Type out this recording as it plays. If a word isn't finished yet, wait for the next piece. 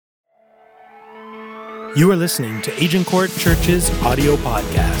You are listening to Agincourt Church's audio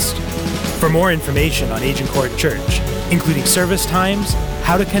podcast. For more information on Agincourt Church, including service times,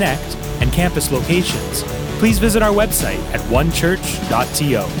 how to connect, and campus locations, please visit our website at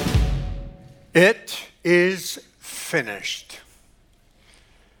onechurch.to. It is finished.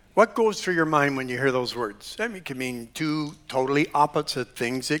 What goes through your mind when you hear those words? I mean, it can mean two totally opposite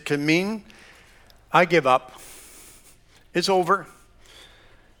things. It can mean, I give up. It's over.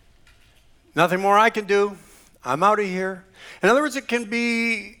 Nothing more I can do. I'm out of here. In other words, it can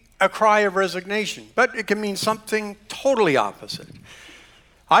be a cry of resignation, but it can mean something totally opposite.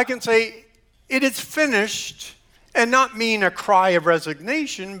 I can say, it is finished, and not mean a cry of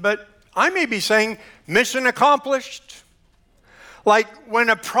resignation, but I may be saying, mission accomplished. Like when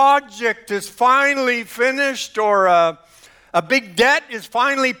a project is finally finished, or a big debt is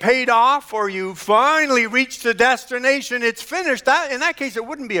finally paid off, or you finally reach the destination, it's finished. In that case, it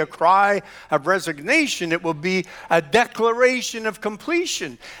wouldn't be a cry of resignation. It will be a declaration of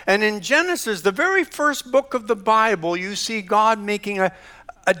completion. And in Genesis, the very first book of the Bible, you see God making a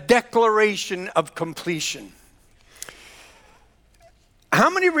declaration of completion. How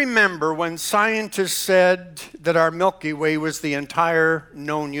many remember when scientists said that our Milky Way was the entire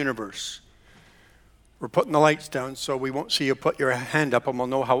known universe? We're putting the lights down so we won't see you put your hand up and we'll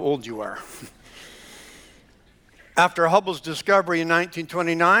know how old you are. After Hubble's discovery in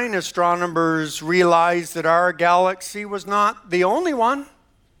 1929, astronomers realized that our galaxy was not the only one.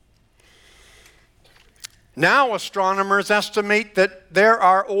 Now astronomers estimate that there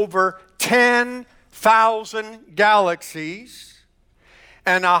are over 10,000 galaxies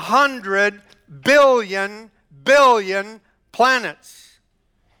and 100 billion planets.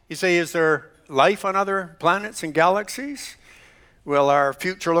 You say, is there life on other planets and galaxies? Will our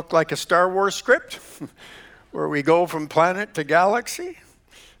future look like a Star Wars script where we go from planet to galaxy?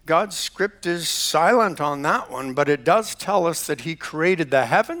 God's script is silent on that one, but it does tell us that He created the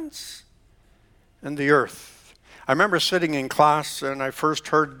heavens and the earth. I remember sitting in class and I first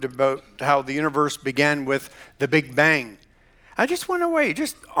heard about how the universe began with the Big Bang. I just went away,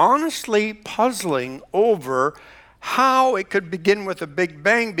 just honestly puzzling over how it could begin with a Big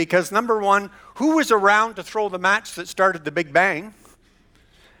Bang, because number one, who was around to throw the match that started the Big Bang?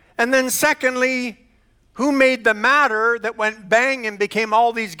 And then secondly, who made the matter that went bang and became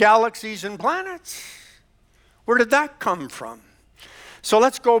all these galaxies and planets? Where did that come from? So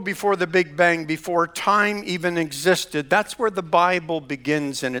let's go before the Big Bang, before time even existed. That's where the Bible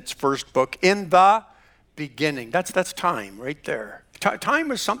begins in its first book, in the beginning. That's time right there. Time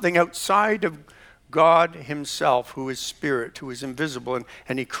is something outside of God Himself, who is spirit, who is invisible,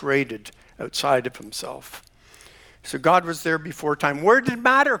 and He created outside of Himself. So God was there before time. Where did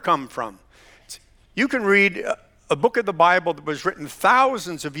matter come from? You can read a book of the Bible that was written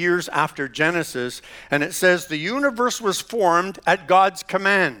thousands of years after Genesis, and it says the universe was formed at God's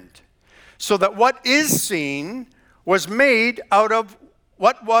command, so that what is seen was made out of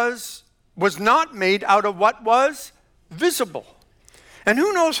what was not made out of what was visible. And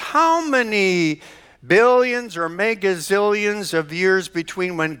who knows how many billions or megazillions of years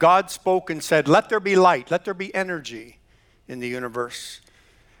between when God spoke and said, let there be light, let there be energy in the universe.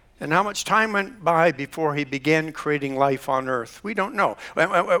 And how much time went by before He began creating life on earth? We don't know.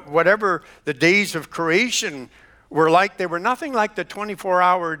 Whatever the days of creation were like, they were nothing like the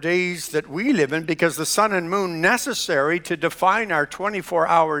 24-hour days that we live in, because the sun and moon necessary to define our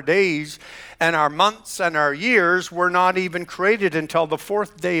 24-hour days and our months and our years were not even created until the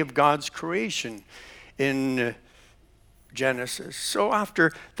fourth day of God's creation in Genesis. So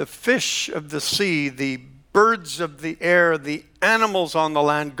after the fish of the sea, the birds of the air, the animals on the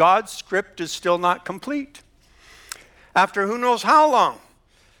land, God's script is still not complete. After who knows how long,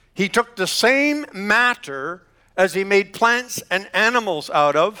 He took the same matter as He made plants and animals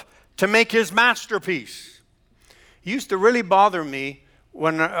out of to make His masterpiece. It used to really bother me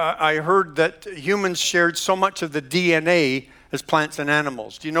when I heard that humans shared so much of the DNA as plants and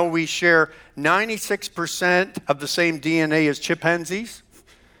animals. Do you know we share 96% of the same DNA as chimpanzees?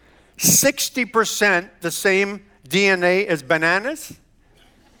 60% the same DNA as bananas?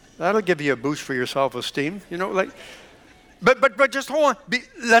 That'll give you a boost for your self-esteem. You know, like... But just hold on.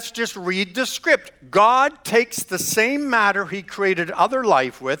 Let's just read the script. God takes the same matter He created other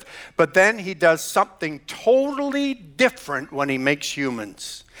life with, but then He does something totally different when He makes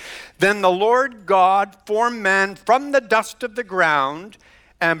humans. Then the Lord God formed man from the dust of the ground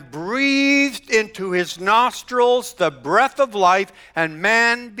and breathed into his nostrils the breath of life, and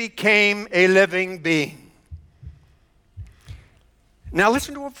man became a living being. Now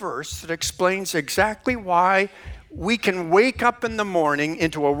listen to a verse that explains exactly why we can wake up in the morning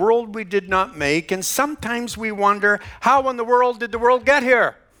into a world we did not make, and sometimes we wonder, how in the world did the world get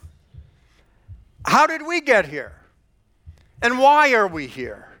here? How did we get here? And why are we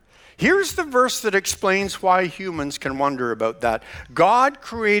here? Here's the verse that explains why humans can wonder about that. God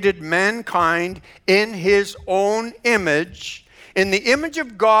created mankind in his own image. In the image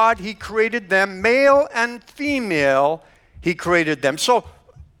of God, he created them, male and female, he created them. So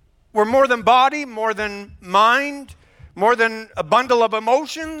we're more than body, more than mind, more than a bundle of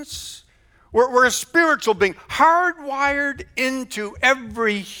emotions. We're a spiritual being. Hardwired into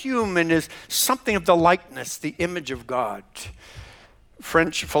every human is something of the likeness, the image of God.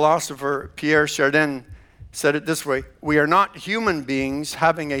 French philosopher Pierre Chardin said it this way: we are not human beings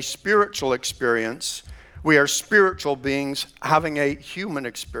having a spiritual experience. We are spiritual beings having a human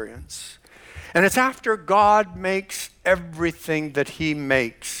experience. And it's after God makes everything that he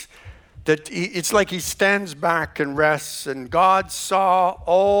makes that it's like he stands back and rests, and God saw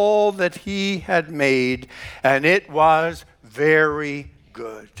all that he had made, and it was very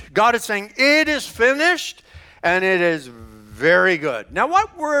good. God is saying, it is finished, and it is very good. Now,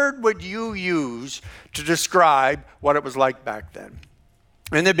 what word would you use to describe what it was like back then?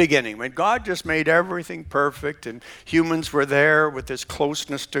 In the beginning, when God just made everything perfect and humans were there with this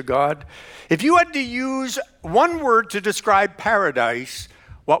closeness to God. If you had to use one word to describe paradise,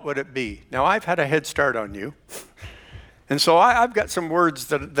 what would it be? Now, I've had a head start on you. And so I've got some words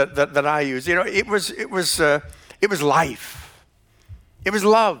that I use. You know, it was life. It was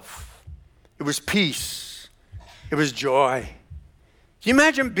love. It was peace. It was joy. Can you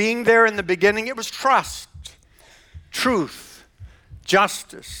imagine being there in the beginning? It was trust, truth,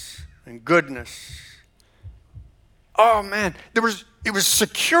 justice, and goodness. Oh man, it was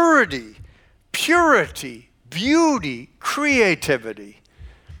security, purity, beauty, creativity.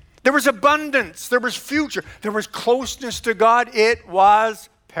 There was abundance, there was future, there was closeness to God. It was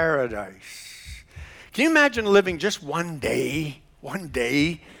paradise. Can you imagine living just one day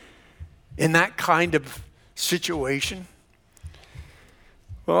in that kind of situation?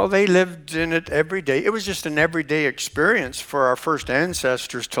 Well, they lived in it every day. It was just an everyday experience for our first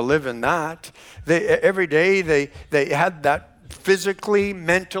ancestors to live in that. Every day they had that physically,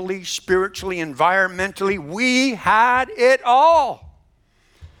 mentally, spiritually, environmentally. We had it all.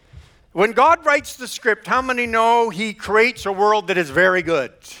 When God writes the script, how many know he creates a world that is very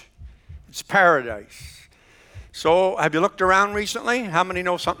good? It's paradise. So have you looked around recently? How many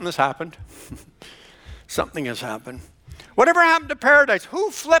know something has happened? Something has happened. Whatever happened to paradise?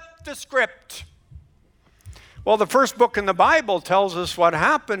 Who flipped the script? Well, the first book in the Bible tells us what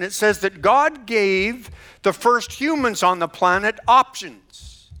happened. It says that God gave the first humans on the planet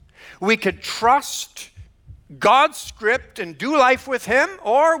options. We could trust God's script and do life with him,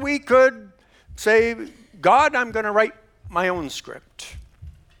 or we could say, God, I'm going to write my own script.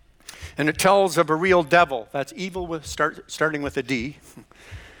 And it tells of a real devil. That's evil with starting with a D.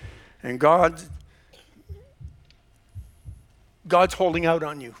 And God's holding out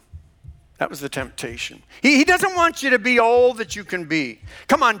on you. That was the temptation. He doesn't want you to be all that you can be.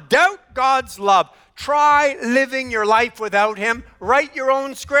 Come on, doubt God's love. Try living your life without him. Write your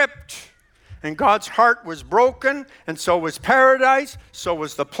own script. And God's heart was broken, and so was paradise, so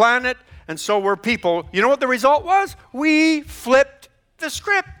was the planet, and so were people. You know what the result was? We flipped the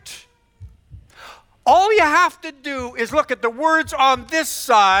script. All you have to do is look at the words on this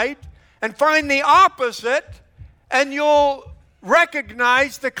side and find the opposite, and you'll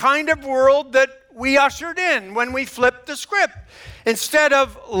recognize the kind of world that we ushered in when we flipped the script. Instead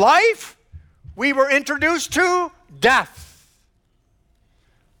of life, we were introduced to death.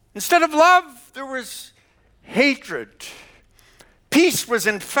 Instead of love, there was hatred. Peace was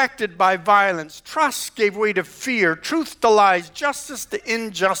infected by violence. Trust gave way to fear. Truth to lies. Justice to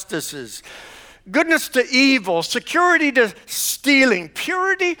injustices. Goodness to evil. Security to stealing.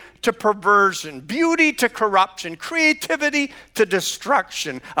 Purity to perversion. Beauty to corruption. Creativity to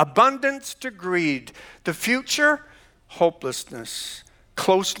destruction. Abundance to greed. The future, hopelessness.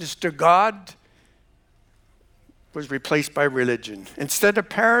 Closeness to God was replaced by religion. Instead of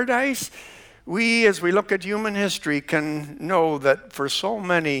paradise, we, as we look at human history, can know that for so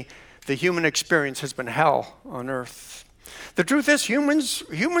many, the human experience has been hell on earth. The truth is,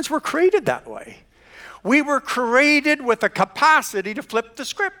 humans were created that way. We were created with a capacity to flip the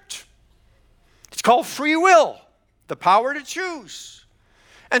script. It's called free will, the power to choose.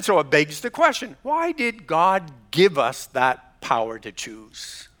 And so it begs the question, why did God give us that power to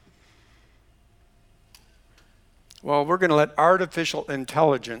choose? Well, we're going to let artificial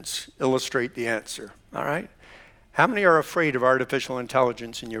intelligence illustrate the answer, all right? How many are afraid of artificial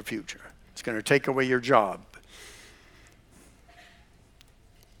intelligence in your future? It's going to take away your job.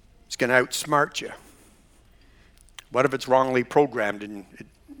 going to outsmart you? What if it's wrongly programmed and it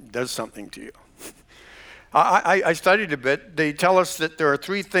does something to you? I studied a bit. They tell us that there are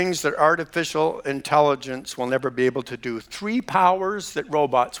 3 things that artificial intelligence will never be able to do. 3 powers that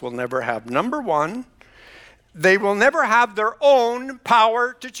robots will never have. Number 1, they will never have their own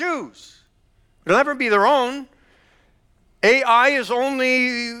power to choose. It'll never be their own. AI is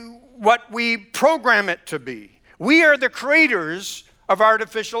only what we program it to be. We are the creators of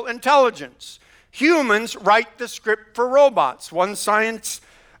artificial intelligence. Humans write the script for robots. One scientist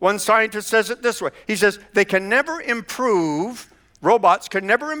says it this way. He says, robots can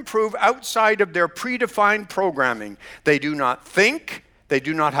never improve outside of their predefined programming. They do not think, they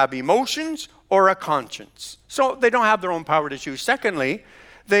do not have emotions or a conscience. So they don't have their own power to choose. Secondly,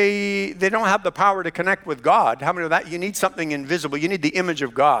 they don't have the power to connect with God. How many of that? You need something invisible. You need the image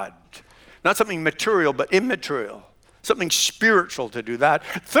of God. Not something material, but immaterial. Something spiritual to do that.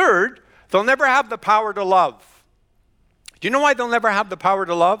 Third, they'll never have the power to love. Do you know why they'll never have the power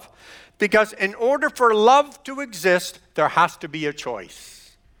to love? Because in order for love to exist, there has to be a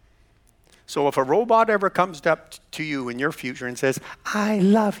choice. So if a robot ever comes up to you in your future and says, I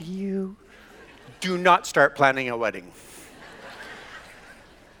love you, do not start planning a wedding.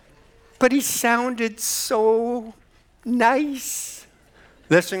 But he sounded so nice.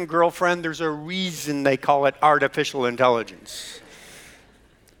 Listen, girlfriend, there's a reason they call it artificial intelligence.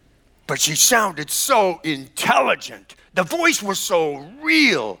 But she sounded so intelligent. The voice was so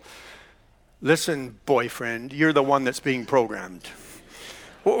real. Listen, boyfriend, you're the one that's being programmed.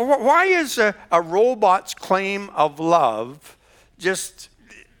 Why is a robot's claim of love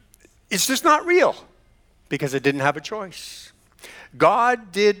it's just not real? Because it didn't have a choice.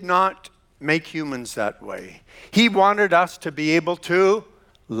 God did not make humans that way. He wanted us to be able to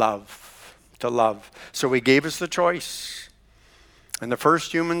love. So he gave us the choice. And the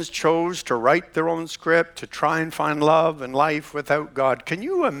first humans chose to write their own script, to try and find love and life without God. Can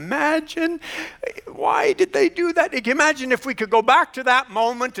you imagine? Why did they do that? Can you imagine if we could go back to that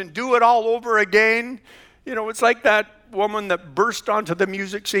moment and do it all over again? You know, it's like that woman that burst onto the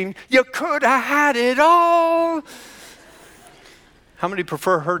music scene. You could have had it all. How many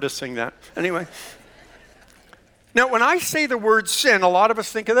prefer her to sing that? Anyway. Now, when I say the word sin, a lot of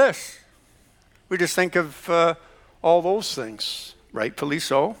us think of this. We just think of all those things. Rightfully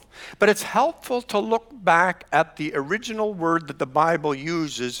so. But it's helpful to look back at the original word that the Bible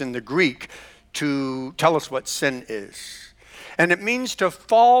uses in the Greek to tell us what sin is. And it means to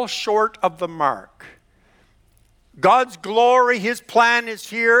fall short of the mark. God's glory, his plan is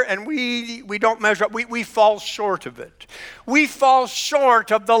here, and we don't measure up. We fall short of it. We fall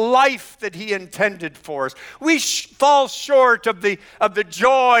short of the life that he intended for us. We fall short of the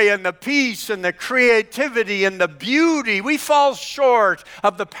joy and the peace and the creativity and the beauty. We fall short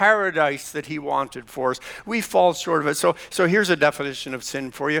of the paradise that he wanted for us. We fall short of it. So here's a definition of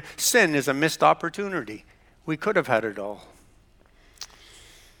sin for you. Sin is a missed opportunity. We could have had it all.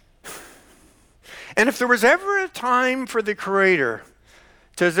 And if there was ever a time for the Creator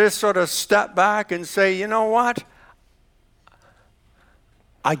to just sort of step back and say, you know what?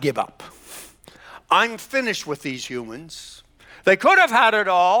 I give up. I'm finished with these humans. They could have had it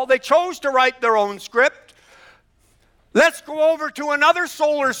all. They chose to write their own script. Let's go over to another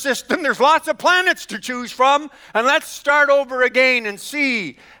solar system. There's lots of planets to choose from. And let's start over again and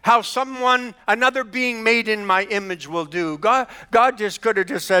see how another being made in my image will do. God just could have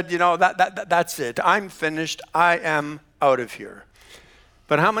just said, you know, that's it. I'm finished. I am out of here.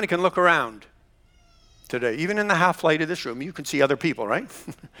 But how many can look around today? Even in the half light of this room, you can see other people, right?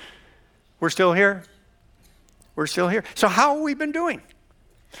 We're still here. We're still here. So how have we been doing?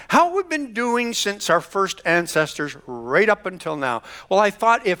 How have we been doing since our first ancestors right up until now? Well, I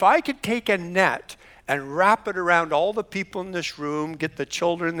thought if I could take a net and wrap it around all the people in this room, get the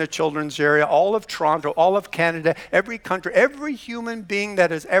children in the children's area, all of Toronto, all of Canada, every country, every human being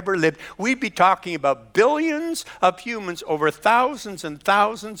that has ever lived, we'd be talking about billions of humans over thousands and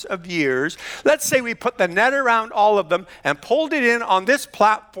thousands of years. Let's say we put the net around all of them and pulled it in on this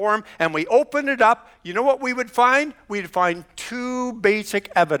platform and we opened it up. You know what we would find? We'd find 2 basic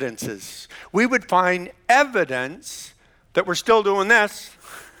evidences. We would find evidence that we're still doing this.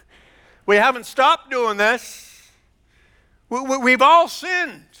 We haven't stopped doing this. We've all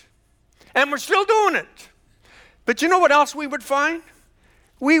sinned. And we're still doing it. But you know what else we would find?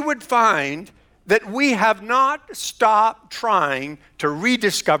 We would find that we have not stopped trying to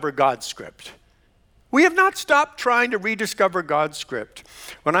rediscover God's script. We have not stopped trying to rediscover God's script.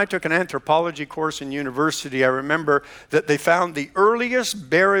 When I took an anthropology course in university, I remember that they found the earliest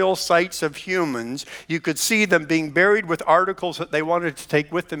burial sites of humans. You could see them being buried with articles that they wanted to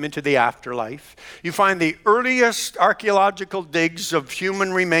take with them into the afterlife. You find the earliest archaeological digs of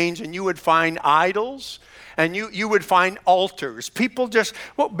human remains, and you would find idols, and you would find altars. People just,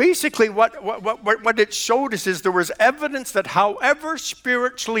 well, basically what it showed us is there was evidence that however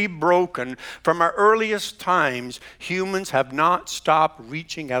spiritually broken from our earliest times, humans have not stopped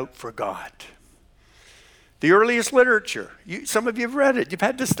reaching out for God. The earliest literature, some of you have read it, you've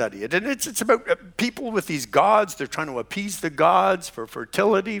had to study it, and it's about people with these gods. They're trying to appease the gods for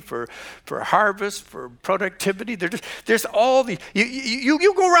fertility, for harvest, for productivity. There's all these,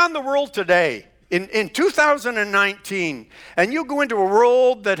 you go around the world today, in 2019, and you go into a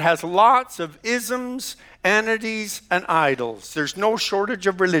world that has lots of isms, entities, and idols. There's no shortage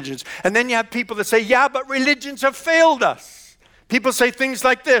of religions. And then you have people that say, yeah, but religions have failed us. People say things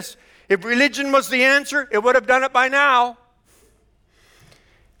like this: if religion was the answer, it would have done it by now.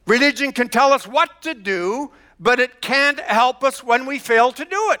 Religion can tell us what to do, but it can't help us when we fail to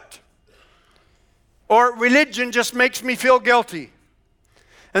do it. Or religion just makes me feel guilty.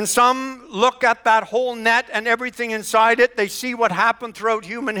 And some look at that whole net and everything inside it. They see what happened throughout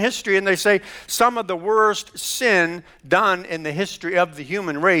human history, and they say some of the worst sin done in the history of the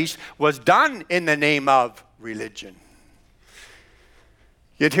human race was done in the name of religion.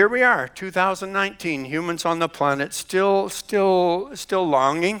 Yet here we are, 2019, humans on the planet still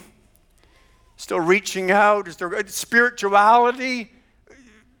longing, still reaching out. Is there spirituality?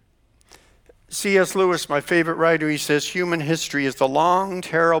 C.S. Lewis, my favorite writer, he says, human history is the long,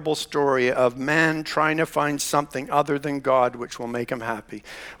 terrible story of man trying to find something other than God which will make him happy.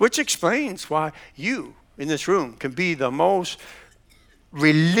 Which explains why you in this room can be the most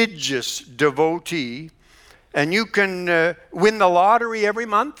religious devotee, and you can win the lottery every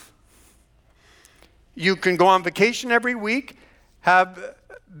month. You can go on vacation every week, have a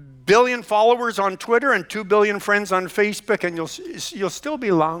billion followers on Twitter and 2 billion friends on Facebook, and you'll still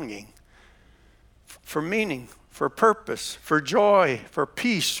be longing for meaning, for purpose, for joy, for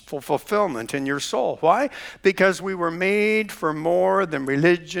peace, for fulfillment in your soul. Why? Because we were made for more than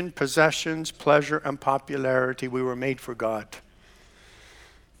religion, possessions, pleasure, and popularity. We were made for God.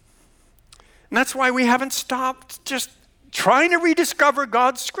 And that's why we haven't stopped just trying to rediscover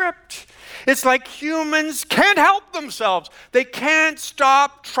God's script. It's like humans can't help themselves. They can't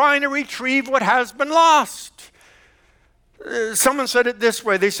stop trying to retrieve what has been lost. Someone said it this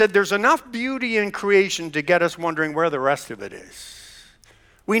way. They said, there's enough beauty in creation to get us wondering where the rest of it is.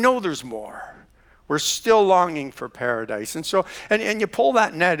 We know there's more. We're still longing for paradise. And so, and you pull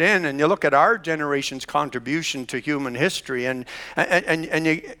that net in and you look at our generation's contribution to human history, and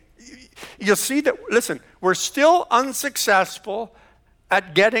you'll see that, listen, we're still unsuccessful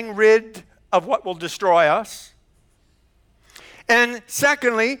at getting rid of what will destroy us. And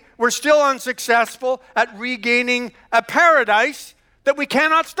secondly, we're still unsuccessful at regaining a paradise that we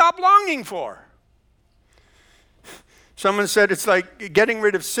cannot stop longing for. Someone said it's like getting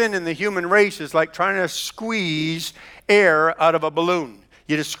rid of sin in the human race is like trying to squeeze air out of a balloon.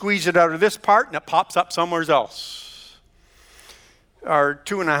 You just squeeze it out of this part and it pops up somewhere else. Our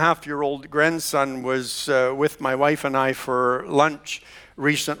 2.5-year-old grandson was with my wife and I for lunch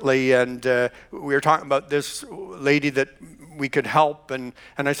recently, and we were talking about this lady that we could help, and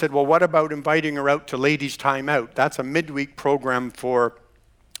I said, well, what about inviting her out to Ladies' Time Out? That's a midweek program for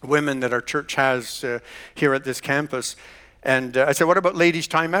women that our church has here at this campus. And I said, what about Ladies'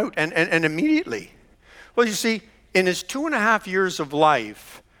 Time Out? And immediately, well, you see, in his 2.5 years of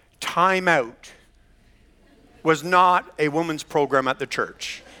life, Time Out was not a women's program at the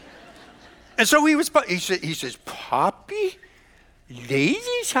church. And so he says, Poppy,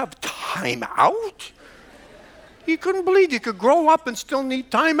 ladies have time out? He couldn't believe you could grow up and still need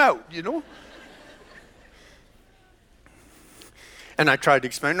time out, you know? And I tried to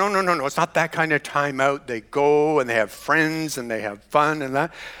explain, no, it's not that kind of time out. They go and they have friends and they have fun and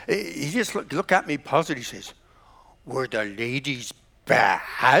that. He just looked at me puzzled. He says, were the ladies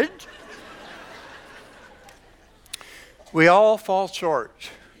bad? We all fall short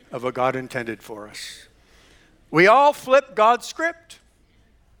of what God intended for us. We all flip God's script.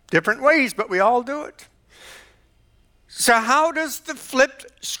 Different ways, but we all do it. So how does the flipped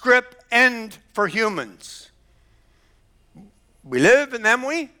script end for humans? We live and then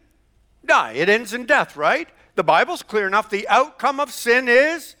we die. It ends in death, right? The Bible's clear enough. The outcome of sin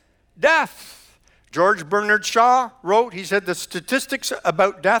is death. George Bernard Shaw wrote, he said, the statistics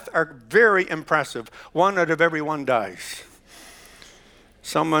about death are very impressive. 1 out of every 1 dies.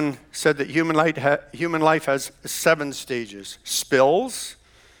 Someone said that human life has 7 stages: spills,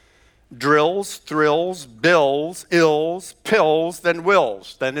 drills, thrills, bills, ills, pills, then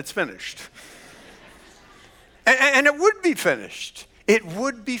wills. Then it's finished. And it would be finished. It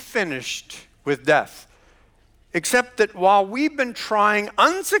would be finished with death. Except that while we've been trying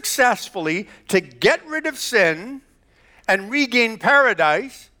unsuccessfully to get rid of sin and regain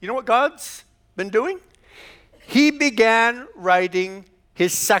paradise, you know what God's been doing? He began writing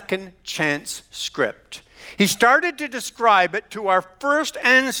his second chance script. He started to describe it to our first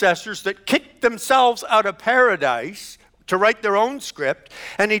ancestors that kicked themselves out of paradise to write their own script.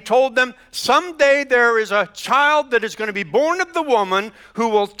 And he told them, someday there is a child that is going to be born of the woman who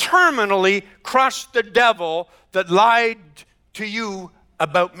will terminally crush the devil that lied to you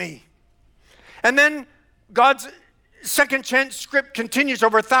about me. And then God's second chance script continues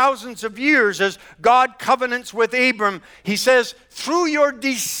over thousands of years as God covenants with Abram. He says, through your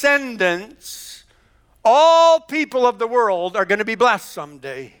descendants, all people of the world are going to be blessed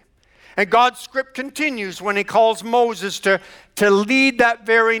someday. And God's script continues when he calls Moses to lead that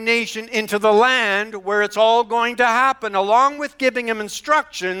very nation into the land where it's all going to happen, along with giving him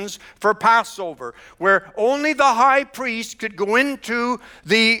instructions for Passover, where only the high priest could go into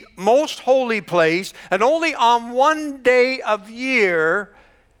the most holy place, and only on one day of year,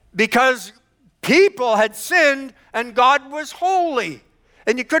 because people had sinned and God was holy.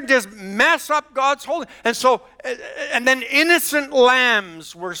 And you couldn't just mess up God's holy. And then innocent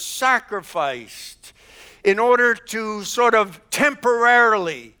lambs were sacrificed in order to sort of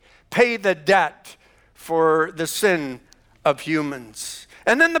temporarily pay the debt for the sin of humans.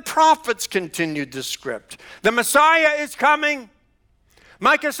 And then the prophets continued the script. The Messiah is coming.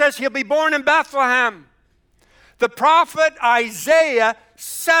 Micah says he'll be born in Bethlehem. The prophet Isaiah,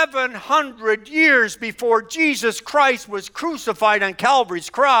 700 years before Jesus Christ was crucified on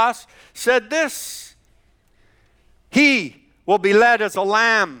Calvary's cross, said this: he will be led as a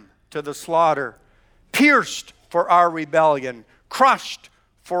lamb to the slaughter, pierced for our rebellion, crushed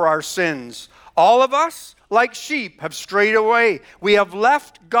for our sins. All of us, like sheep, have strayed away. We have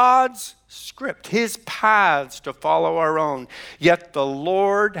left God's script, his paths, to follow our own. Yet the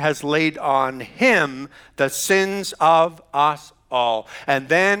Lord has laid on him the sins of us all. And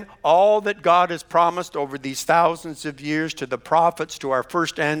then all that God has promised over these thousands of years to the prophets, to our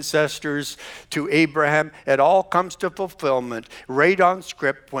first ancestors, to Abraham, it all comes to fulfillment right on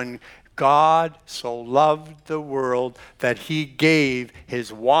script when God so loved the world that he gave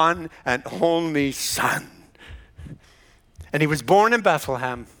his one and only Son. And he was born in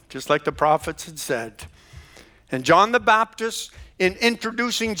Bethlehem, just like the prophets had said. And John the Baptist, in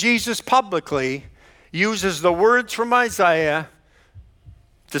introducing Jesus publicly, uses the words from Isaiah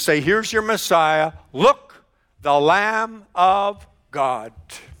to say, here's your Messiah. Look, the Lamb of God.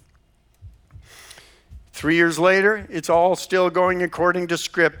 3 years later, it's all still going according to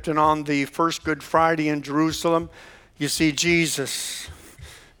script. And on the first Good Friday in Jerusalem, you see Jesus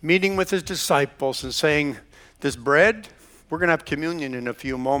meeting with his disciples and saying, this bread, we're going to have communion in a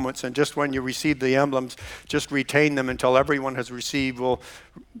few moments. And just when you receive the emblems, just retain them until everyone has received.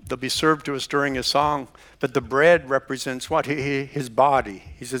 They'll be served to us during a song. But the bread represents what? His body.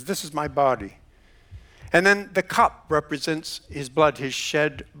 He says, this is my body. And then the cup represents his blood, his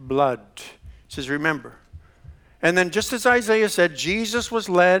shed blood. He says, remember. And then just as Isaiah said, Jesus was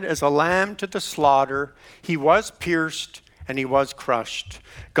led as a lamb to the slaughter. He was pierced and he was crushed.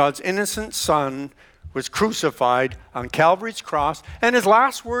 God's innocent Son was crucified on Calvary's cross. And his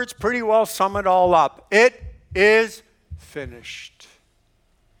last words pretty well sum it all up. It is finished.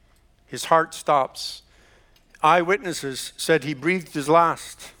 His heart stops. Eyewitnesses said he breathed his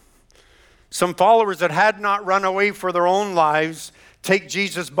last. Some followers that had not run away for their own lives take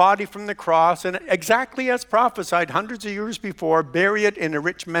Jesus' body from the cross and, exactly as prophesied hundreds of years before, bury it in a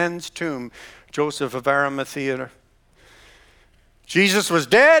rich man's tomb, Joseph of Arimathea. Jesus was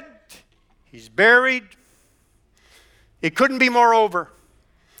dead. He's buried. It couldn't be more over.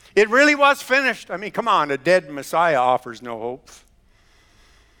 It really was finished. I mean, come on, a dead Messiah offers no hope.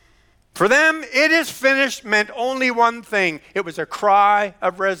 For them, it is finished meant only one thing. It was a cry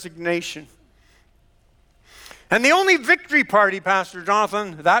of resignation. And the only victory party, Pastor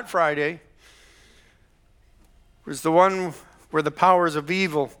Jonathan, that Friday was the one where the powers of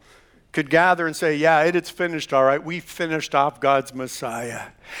evil could gather and say, yeah, it's finished, all right. We finished off God's Messiah.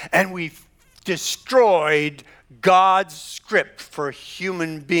 And we destroyed God's script for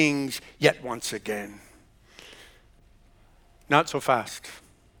human beings yet once again. Not so fast.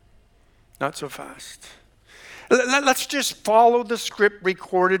 Not so fast. Let's just follow the script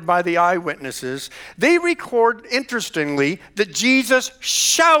recorded by the eyewitnesses. They record, interestingly, that Jesus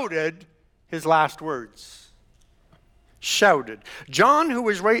shouted his last words. Shouted. John, who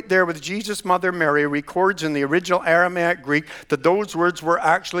was right there with Jesus' mother Mary, records in the original Aramaic Greek that those words were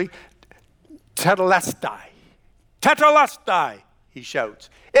actually tetelestai. Tetelestai, he shouts.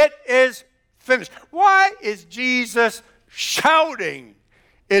 It is finished. Why is Jesus shouting,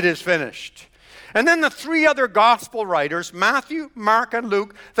 it is finished? And then the three other gospel writers, Matthew, Mark, and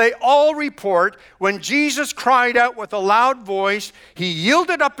Luke, they all report when Jesus cried out with a loud voice, he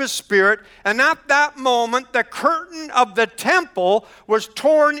yielded up his spirit, and at that moment the curtain of the temple was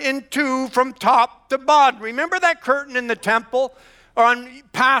torn in two from top to bottom. Remember that curtain in the temple on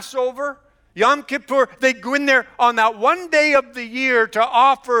Passover, Yom Kippur? They go in there on that one day of the year to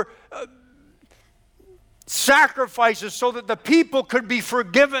offer sacrifices so that the people could be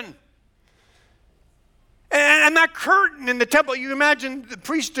forgiven. And that curtain in the temple, you imagine the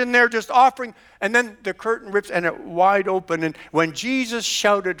priest in there just offering, and then the curtain rips and it wide open. And when Jesus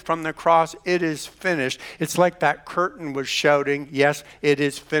shouted from the cross, it is finished, it's like that curtain was shouting, yes, it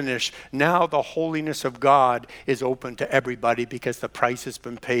is finished. Now the holiness of God is open to everybody because the price has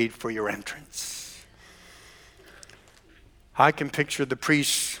been paid for your entrance. I can picture the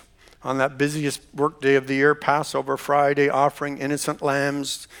priests on that busiest work day of the year, Passover Friday, offering innocent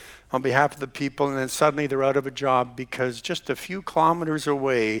lambs on behalf of the people, and then suddenly they're out of a job because just a few kilometers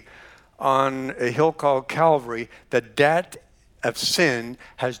away on a hill called Calvary, the debt of sin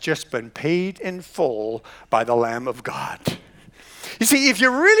has just been paid in full by the Lamb of God. You see, if you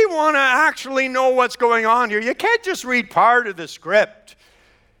really want to actually know what's going on here, you can't just read part of the script.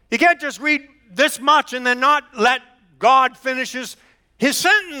 You can't just read this much and then not let God finish his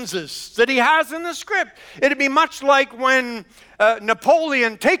sentences that he has in the script. It'd be much like when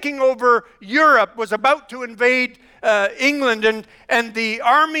Napoleon, taking over Europe, was about to invade England, and the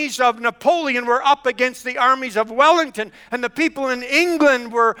armies of Napoleon were up against the armies of Wellington, and the people in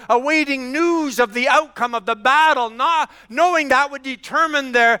England were awaiting news of the outcome of the battle, not knowing that would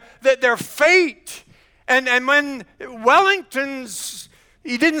determine their fate. And when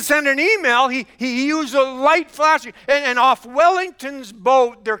he didn't send an email, he used a light flashing. And off Wellington's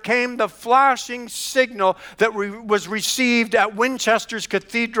boat, there came the flashing signal that was received at Winchester's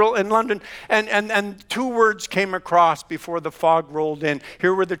Cathedral in London. And two words came across before the fog rolled in.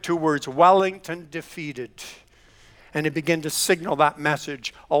 Here were the two words, Wellington defeated. And it began to signal that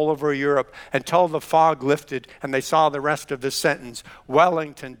message all over Europe until the fog lifted and they saw the rest of the sentence,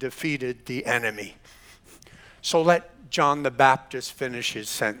 Wellington defeated the enemy. So let John the Baptist finish his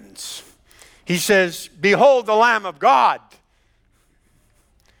sentence. He says, behold the Lamb of God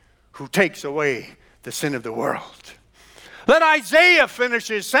who takes away the sin of the world. Let Isaiah finish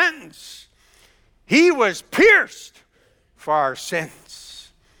his sentence. He was pierced for our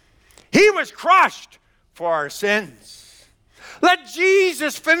sins. He was crushed for our sins. Let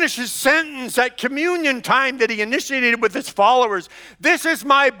Jesus finish his sentence at communion time that he initiated with his followers. This is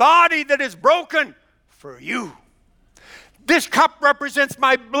my body that is broken for you. This cup represents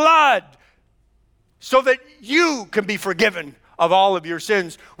my blood so that you can be forgiven of all of your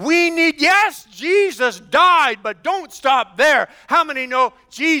sins. Yes, Jesus died, but don't stop there. How many know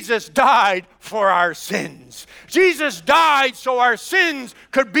Jesus died for our sins? Jesus died so our sins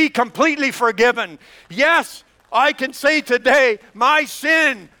could be completely forgiven. Yes, I can say today, my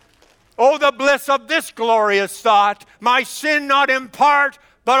sin, oh, the bliss of this glorious thought, my sin not in part,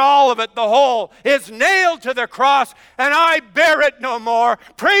 but all of it, the whole, is nailed to the cross, and I bear it no more.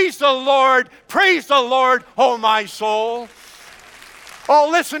 Praise the Lord, oh my soul. Oh,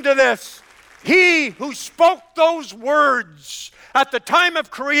 listen to this. He who spoke those words at the time of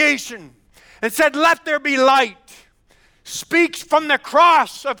creation and said, let there be light, speaks from the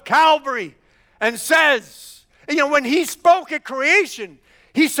cross of Calvary and says, when he spoke at creation,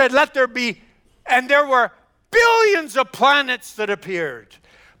 he said, let there be, and there were billions of planets that appeared.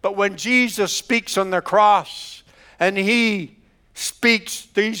 But when Jesus speaks on the cross and he speaks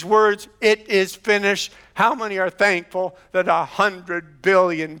these words, it is finished, how many are thankful that 100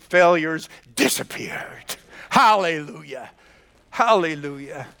 billion failures disappeared? Hallelujah.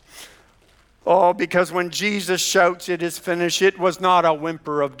 Hallelujah. Oh, because when Jesus shouts, it is finished, it was not a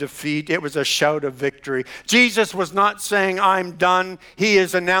whimper of defeat. It was a shout of victory. Jesus was not saying, I'm done. He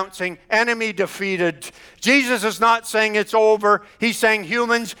is announcing, enemy defeated. Jesus is not saying it's over. He's saying,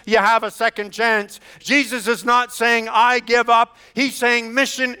 humans, you have a second chance. Jesus is not saying, I give up. He's saying,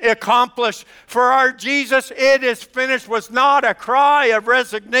 mission accomplished. For our Jesus, it is finished was not a cry of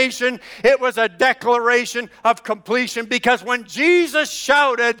resignation. It was a declaration of completion. Because when Jesus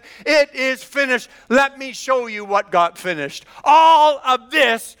shouted, it is finished. Let me show you what got finished. All of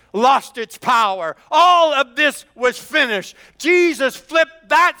this lost its power. All of this was finished. Jesus flipped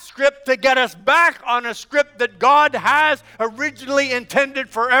that script to get us back on a script that God has originally intended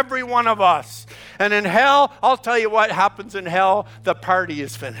for every one of us. And in hell, I'll tell you what happens in hell. The party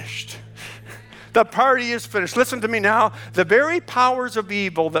is finished. The party is finished. Listen to me now. The very powers of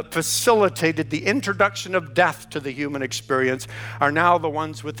evil that facilitated the introduction of death to the human experience are now the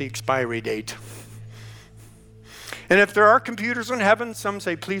ones with the expiry date. And if there are computers in heaven, some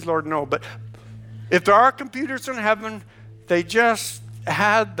say, please, Lord, no. But if there are computers in heaven, they just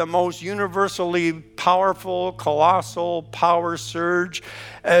had the most universally powerful, colossal power surge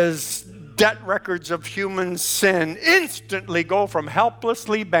as debt records of human sin instantly go from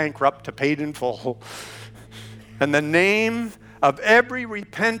helplessly bankrupt to paid in full. And the name of every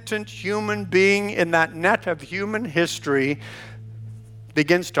repentant human being in that net of human history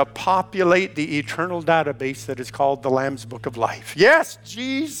begins to populate the eternal database that is called the Lamb's Book of Life. Yes,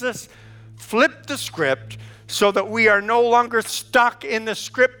 Jesus flipped the script so that we are no longer stuck in the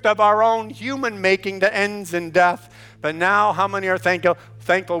script of our own human making that ends in death. But now, how many are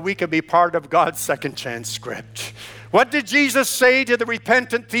thankful we can be part of God's second chance script? What did Jesus say to the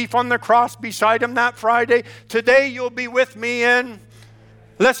repentant thief on the cross beside him that Friday? Today you'll be with me in,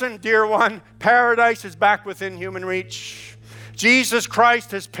 listen, dear one, paradise is back within human reach. Jesus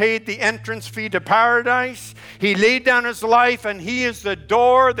Christ has paid the entrance fee to paradise. He laid down his life, and he is the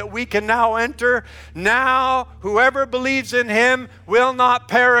door that we can now enter. Now, whoever believes in him will not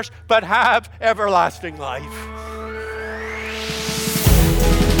perish, but have everlasting life.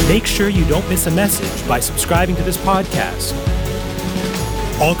 Make sure you don't miss a message by subscribing to this podcast.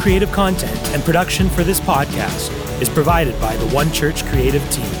 All creative content and production for this podcast is provided by the One Church creative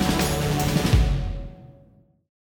team.